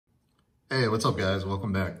Hey, what's up guys?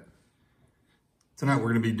 Welcome back. Tonight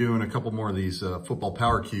we're going to be doing a couple more of these football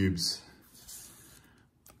power cubes.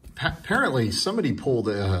 Apparently somebody pulled,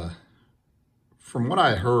 from what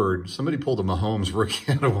I heard, somebody pulled a Mahomes rookie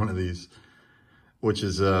out of one of these, which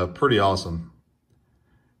is pretty awesome.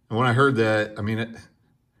 And when I heard that, I mean, it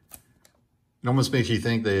almost makes you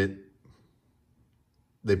think that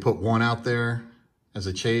they put one out there as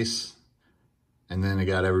a chase, and then it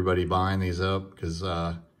got everybody buying these up, because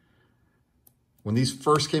when these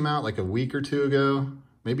first came out, like a week or two ago,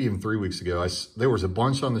 maybe even 3 weeks ago, there was a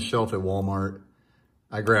bunch on the shelf at Walmart.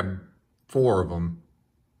 I grabbed 4 of them.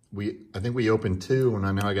 I think we opened 2,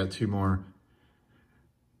 and now I got 2 more.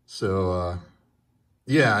 So,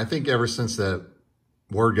 yeah, I think ever since that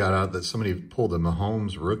word got out that somebody pulled a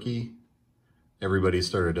Mahomes rookie, everybody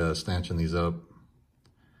started snatching these up.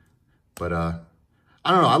 But I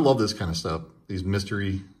don't know. I love this kind of stuff, these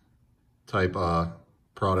mystery type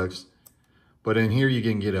products. But in here, you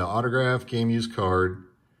can get an autograph game used card,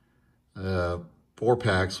 4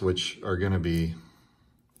 packs, which are going to be,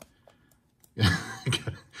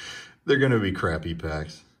 they're going to be crappy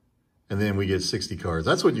packs. And then we get 60 cards.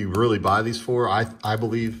 That's what you really buy these for. I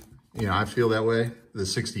believe, you know, I feel that way, the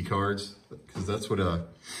 60 cards, because that's what,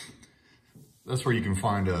 that's where you can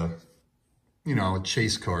find a, you know, a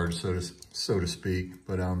chase card, so to speak.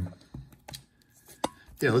 But,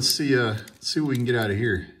 yeah, let's see what we can get out of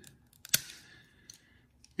here.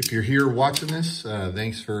 If you're here watching this,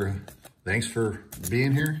 thanks for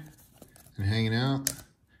being here and hanging out.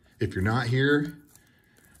 If you're not here,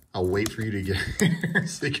 I'll wait for you to get here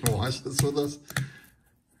so you can watch this with us.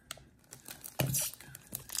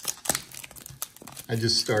 I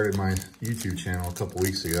just started my YouTube channel a couple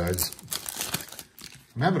weeks ago.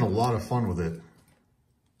 I'm having a lot of fun with it.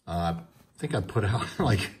 I think I put out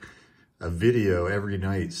like a video every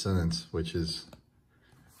night since, which is,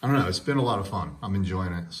 I don't know, it's been a lot of fun. I'm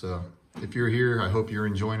enjoying it. So if you're here, I hope you're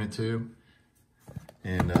enjoying it too.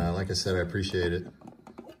 And like I said, I appreciate it.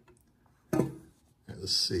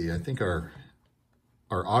 Let's see, I think our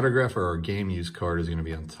autograph or our game use card is gonna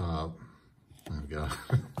be on top. Oh God,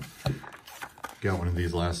 got one of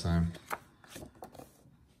these last time.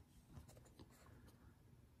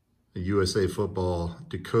 The USA Football,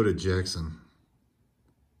 Dakota Jackson.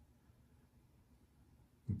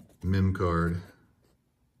 Mem card.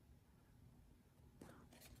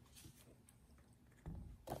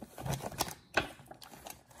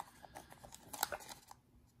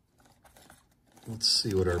 Let's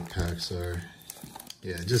see what our packs are.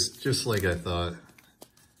 Yeah, just like I thought.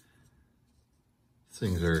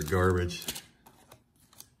 Things are garbage.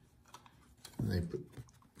 And they put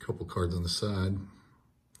a couple cards on the side.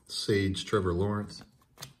 Sage, Trevor Lawrence.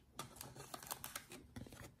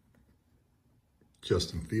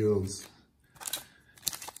 Justin Fields.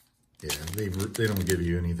 Yeah, they don't give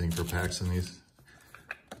you anything for packs in these.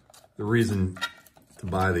 The reason to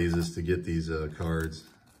buy these is to get these cards.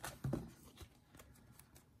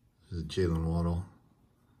 This is Jalen Waddle,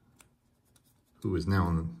 who is now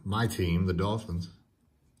on my team, the Dolphins.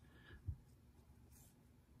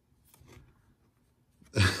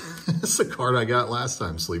 That's the card I got last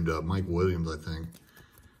time sleeved up. Mike Williams, I think.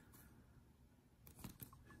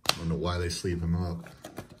 I don't know why they sleeve him up.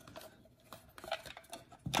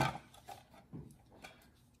 All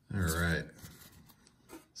right.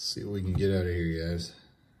 Let's see what we can get out of here, guys.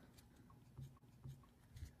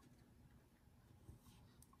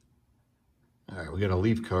 All right, we got a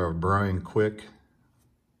leaf card of Brian Quick.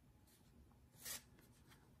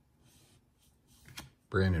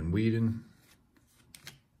 Brandon Whedon.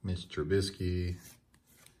 Mitch Trubisky.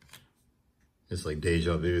 It's like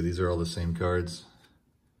deja vu. These are all the same cards.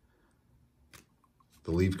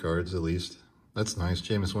 The leaf cards, at least. That's nice.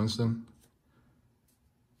 Jameis Winston.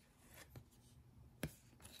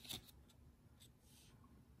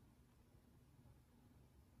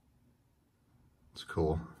 It's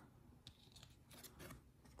cool.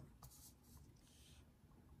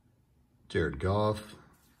 Jared Goff.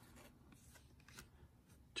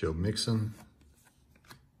 Joe Mixon.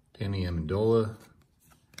 Danny Amendola.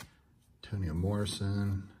 Antonio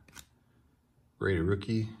Morrison. Rated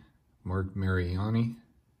rookie. Mark Mariani.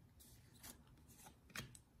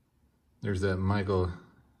 There's that Michael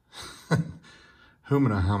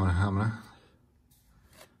Humana.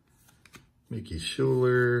 Mickey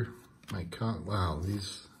Schuler. Mike Con. Wow,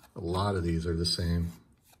 a lot of these are the same.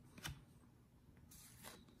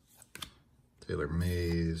 Taylor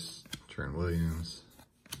Mays. Trent Williams.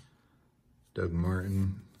 Doug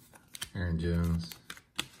Martin. Aaron Jones.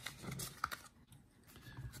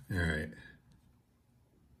 All right.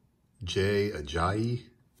 Jay Ajayi.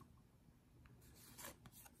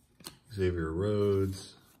 Xavier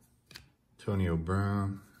Rhodes, Antonio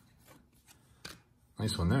Brown.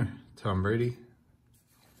 Nice one there. Tom Brady.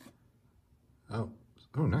 Oh,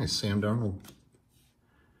 nice. Sam Darnold.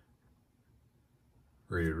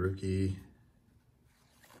 Rated rookie.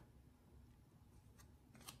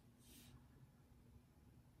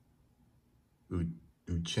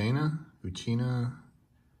 Uchenna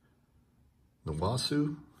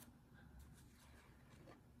Nwasu.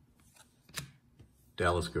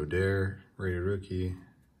 Dallas Goedert, rated rookie.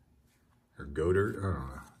 Or Goddard, I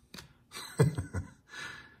don't know.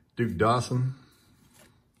 Duke Dawson.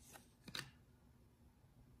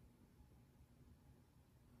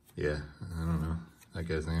 Yeah, I don't know that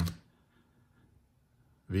guy's name.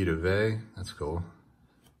 Vita Vea, that's cool.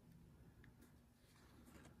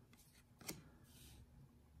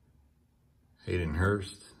 Hayden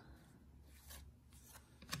Hurst.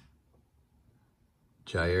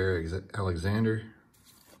 Jair Alexander.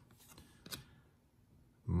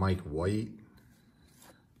 Mike White.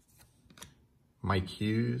 Mike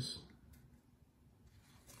Hughes.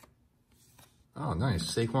 Oh, nice.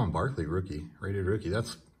 Saquon Barkley, rookie. Rated rookie.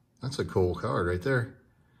 That's a cool card right there.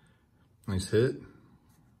 Nice hit.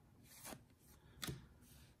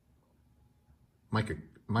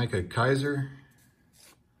 Micah Kaiser.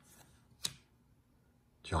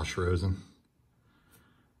 Josh Rosen.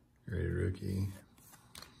 Rated rookie.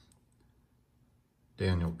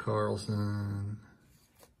 Daniel Carlson.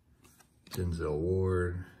 Denzel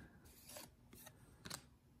Ward.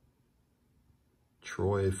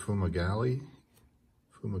 Troy Fumagalli.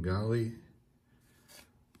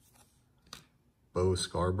 Bo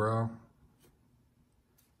Scarborough.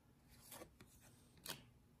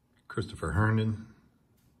 Christopher Herndon.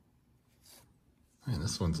 Man,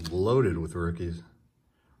 this one's loaded with rookies.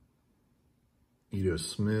 Ito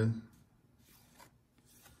Smith.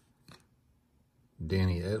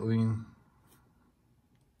 Danny Etling.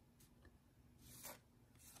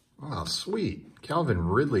 Oh, sweet. Calvin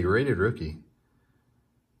Ridley, rated rookie.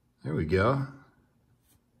 There we go.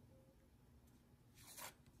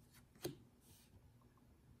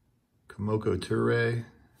 Kamoko Toure.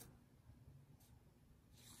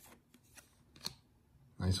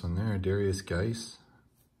 Nice one there. Darius Geis.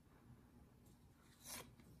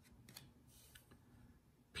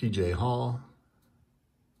 PJ Hall.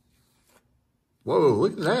 Whoa,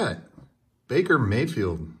 look at that. Baker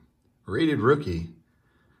Mayfield, rated rookie.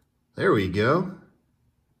 There we go.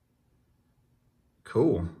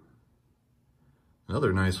 Cool.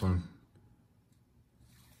 Another nice one.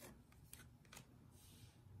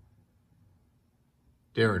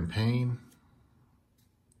 Darren Payne.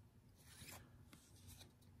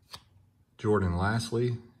 Jordan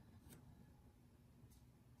Lastly.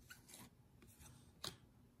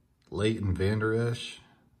 Leighton Vander Esch.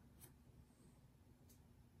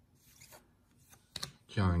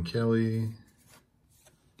 John Kelly.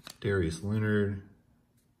 Darius Leonard.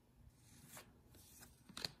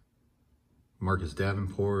 Marcus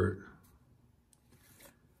Davenport.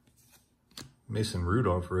 Mason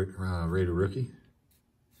Rudolph, rated rookie.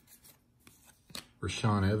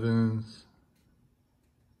 Rashaan Evans.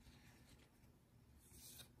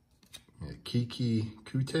 Yeah, Kiki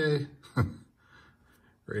Kute.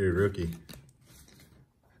 Rated rookie.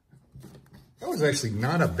 That was actually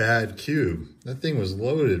not a bad cube. That thing was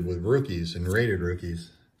loaded with rookies and rated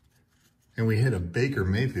rookies. And we hit a Baker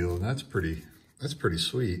Mayfield. That's pretty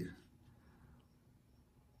sweet.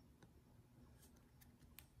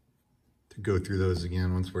 To go through those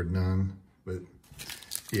again once we're done. But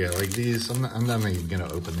yeah, like these, I'm not even gonna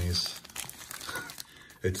open these.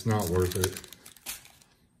 It's not worth it.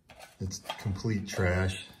 It's complete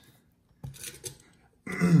trash.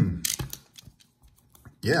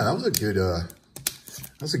 Yeah, that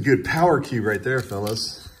was a good power cube right there,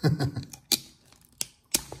 fellas.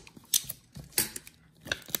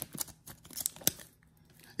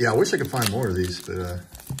 Yeah, I wish I could find more of these, but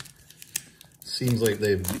seems like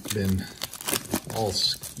they've been all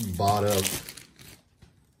bought up.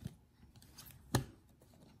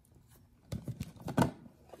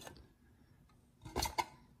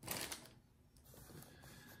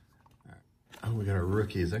 Oh, we got a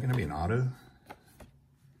rookie. Is that going to be an auto?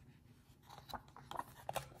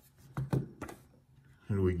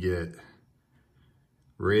 Who do we get?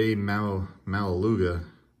 Ray Malaluga,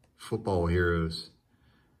 Football Heroes.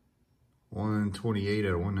 128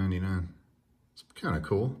 out of 199. It's kind of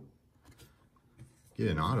cool. Get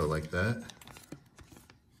an auto like that.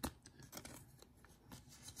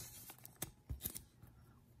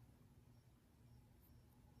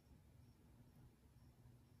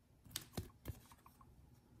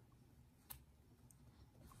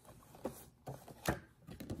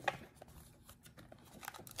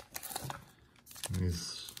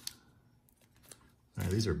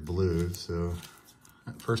 these are blue, so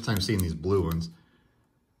first time seeing these blue ones.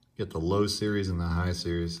 Get the low series and the high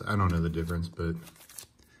series. I don't know the difference, but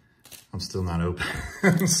I'm still not open.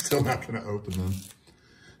 I'm still not gonna open them.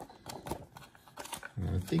 And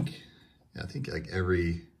I think like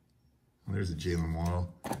every, oh, there's a Jalen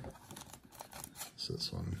Waddle. So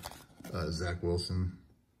this one, Zach Wilson.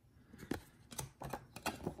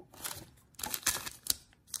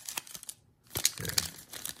 Okay.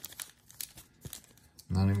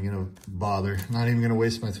 Not even gonna bother. Not even gonna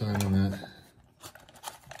waste my time on that.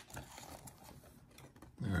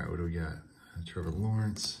 All right, what do we got? Trevor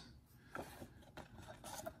Lawrence.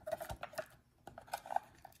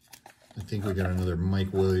 I think we got another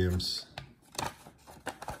Mike Williams.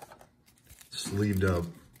 Sleeved up.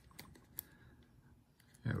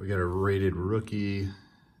 All right, we got a rated rookie.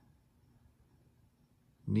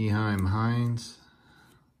 Nyheim Hines.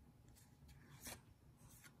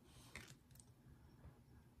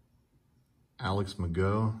 Alex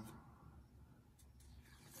McGough.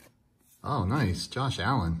 Oh, nice. Josh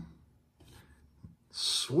Allen.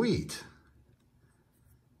 Sweet.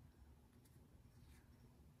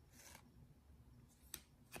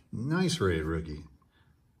 Nice rated rookie.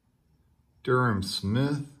 Durham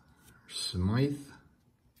Smythe.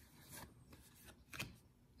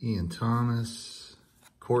 Ian Thomas.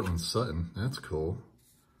 Cortland Sutton. That's cool.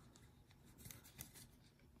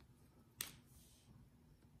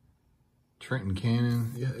 Trenton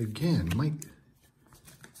Cannon. Yeah, again, Mike.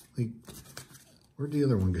 Like, where'd the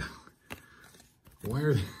other one go? Why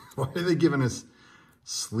are they giving us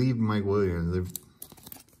sleeved Mike Williams?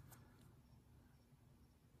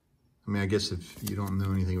 I mean, I guess if you don't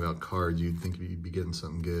know anything about cards, you'd think you'd be getting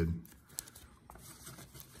something good.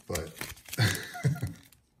 But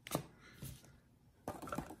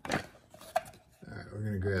all right, we're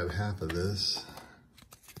gonna grab half of this.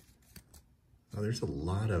 Oh, there's a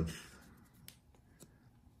lot of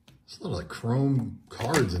like chrome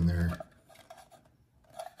cards in there.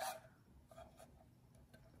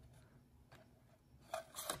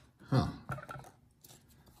 Huh.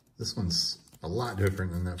 This one's a lot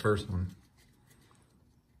different than that first one.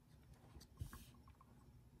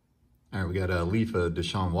 All right, we got a leaf of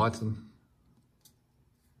Deshaun Watson.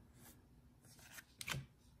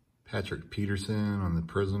 Patrick Peterson on the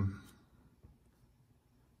Prism.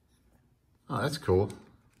 Oh, that's cool.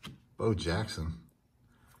 Bo Jackson.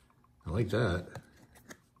 I like that.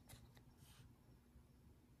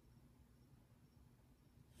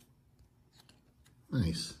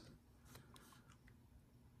 Nice.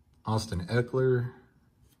 Austin Eckler.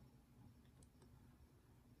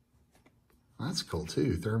 That's cool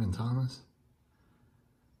too. Thurman Thomas.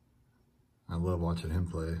 I love watching him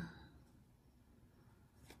play.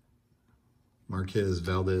 Marquez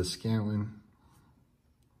Valdes-Scantling.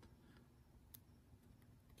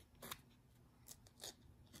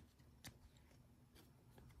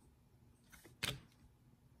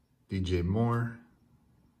 DJ Moore.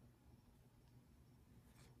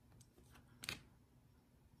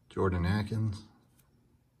 Jordan Atkins.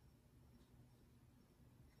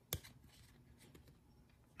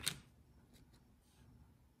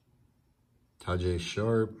 Tajay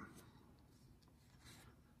Sharp.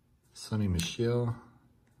 Sonny Michel.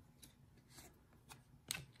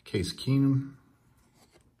 Case Keenum.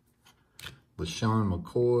 LaShawn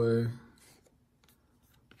McCoy.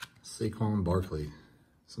 Saquon Barkley.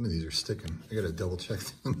 Some of these are sticking. I gotta double check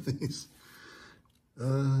some of these.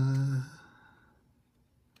 I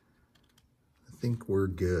think we're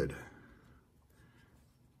good.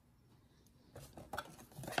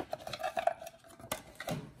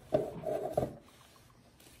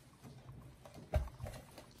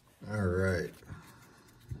 All right.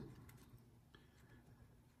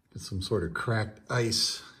 Got some sort of cracked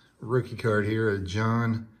ice rookie card here of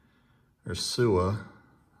John Ursua.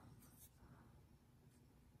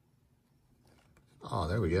 Oh,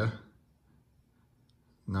 there we go.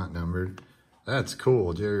 Not numbered. That's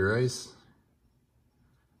cool, Jerry Rice.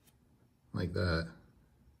 Like that.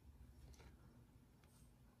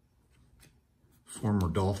 Former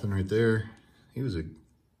Dolphin right there. He was a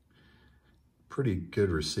pretty good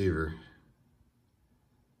receiver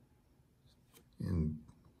and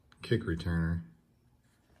kick returner.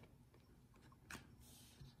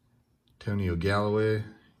 Antonio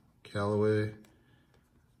Callaway.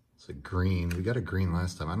 It's a green. We got a green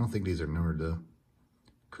last time. I don't think these are numbered though.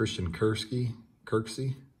 Christian Kirksey.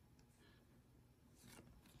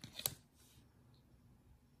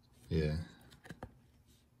 Yeah.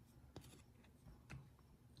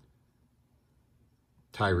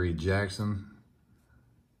 Tyree Jackson.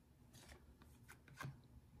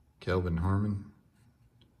 Kelvin Harmon.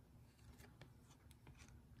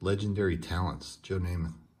 Legendary Talents, Joe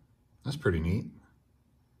Namath. That's pretty neat.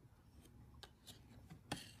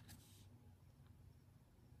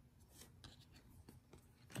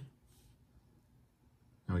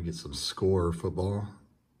 Now we get some Score football.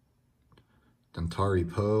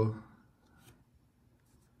 Dontari Poe.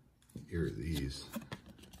 What year are these?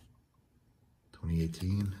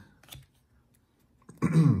 2018.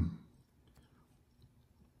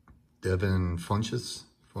 Devin Funchess.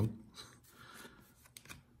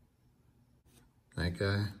 That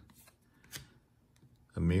guy.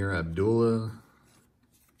 Amir Abdullah.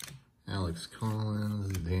 Alex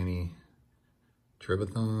Collins. Danny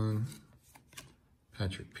Trevathan.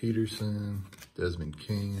 Patrick Peterson. Desmond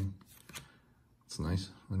King. That's nice.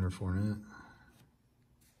 Leonard Fournette.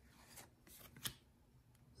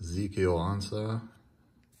 Ezekiel Ansah.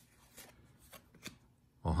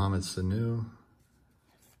 Mohamed Sanu.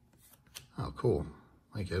 Oh, cool.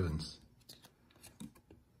 Mike Evans.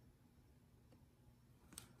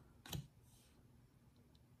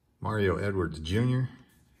 Mario Edwards Jr.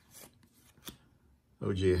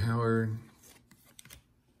 O.J. Howard.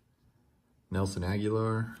 Nelson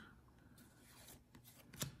Aguilar.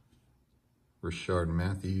 Rashard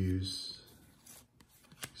Matthews.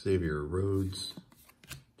 Xavier Rhodes.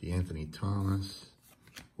 DeAnthony Thomas.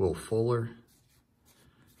 Will Fuller.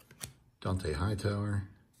 Dante Hightower.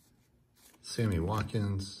 Sammy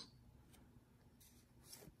Watkins.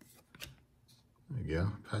 There you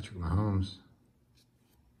go. Patrick Mahomes.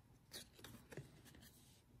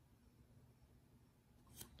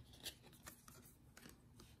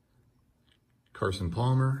 Carson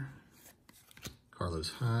Palmer. Carlos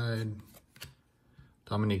Hyde.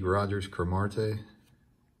 Dominique Rodgers-Cromartie.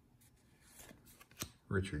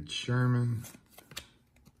 Richard Sherman.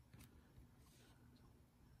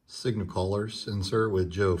 Signal Callers insert with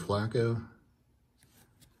Joe Flacco.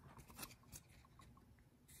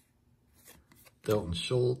 Dalton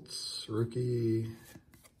Schultz, rookie.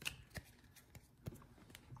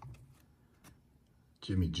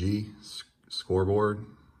 Jimmy G, scoreboard.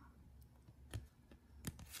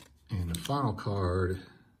 And the final card,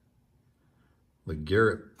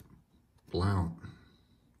 LeGarrette Blount.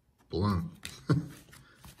 All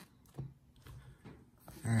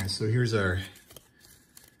right, so here's our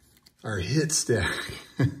hit stack.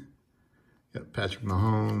 Got Patrick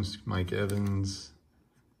Mahomes, Mike Evans,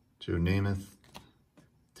 Joe Namath,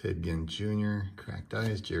 Ted Ginn Jr., Cracked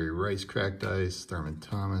Ice, Jerry Rice, Cracked Ice, Thurman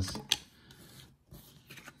Thomas,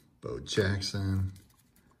 Bo Jackson.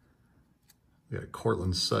 We got a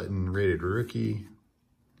Cortland Sutton rated rookie.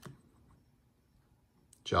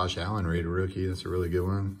 Josh Allen rated rookie, that's a really good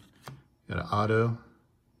one. Got an auto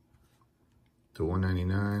to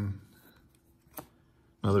 199.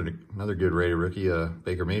 Another good rated rookie,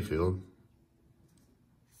 Baker Mayfield.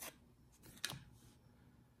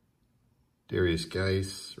 Darius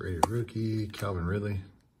Geis, rated rookie. Calvin Ridley,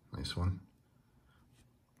 nice one.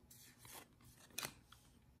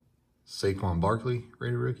 Saquon Barkley,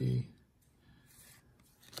 rated rookie.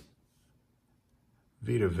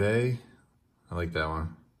 Vita Vea, I like that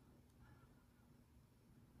one.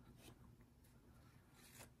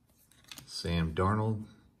 Sam Darnold,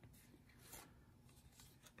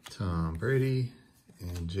 Tom Brady,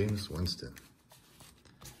 and Jameis Winston.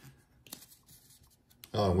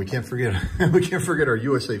 Oh, we can't forget our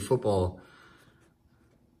USA Football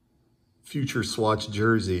future swatch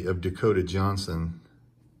jersey of Dakota Johnson.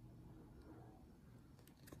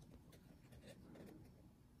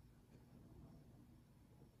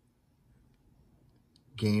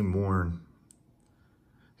 Game worn.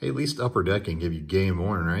 Hey, at least Upper Deck can give you game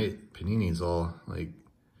worn, right? Panini's all like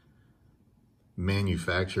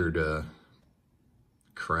manufactured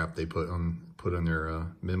crap they put on their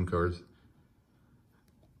mem cards.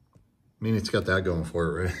 I mean, it's got that going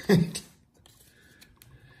for it, right?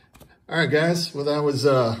 All right, guys. Well, that was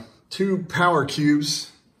 2 Power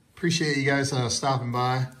Cubes. Appreciate you guys stopping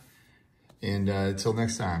by. And until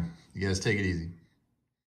next time, you guys take it easy.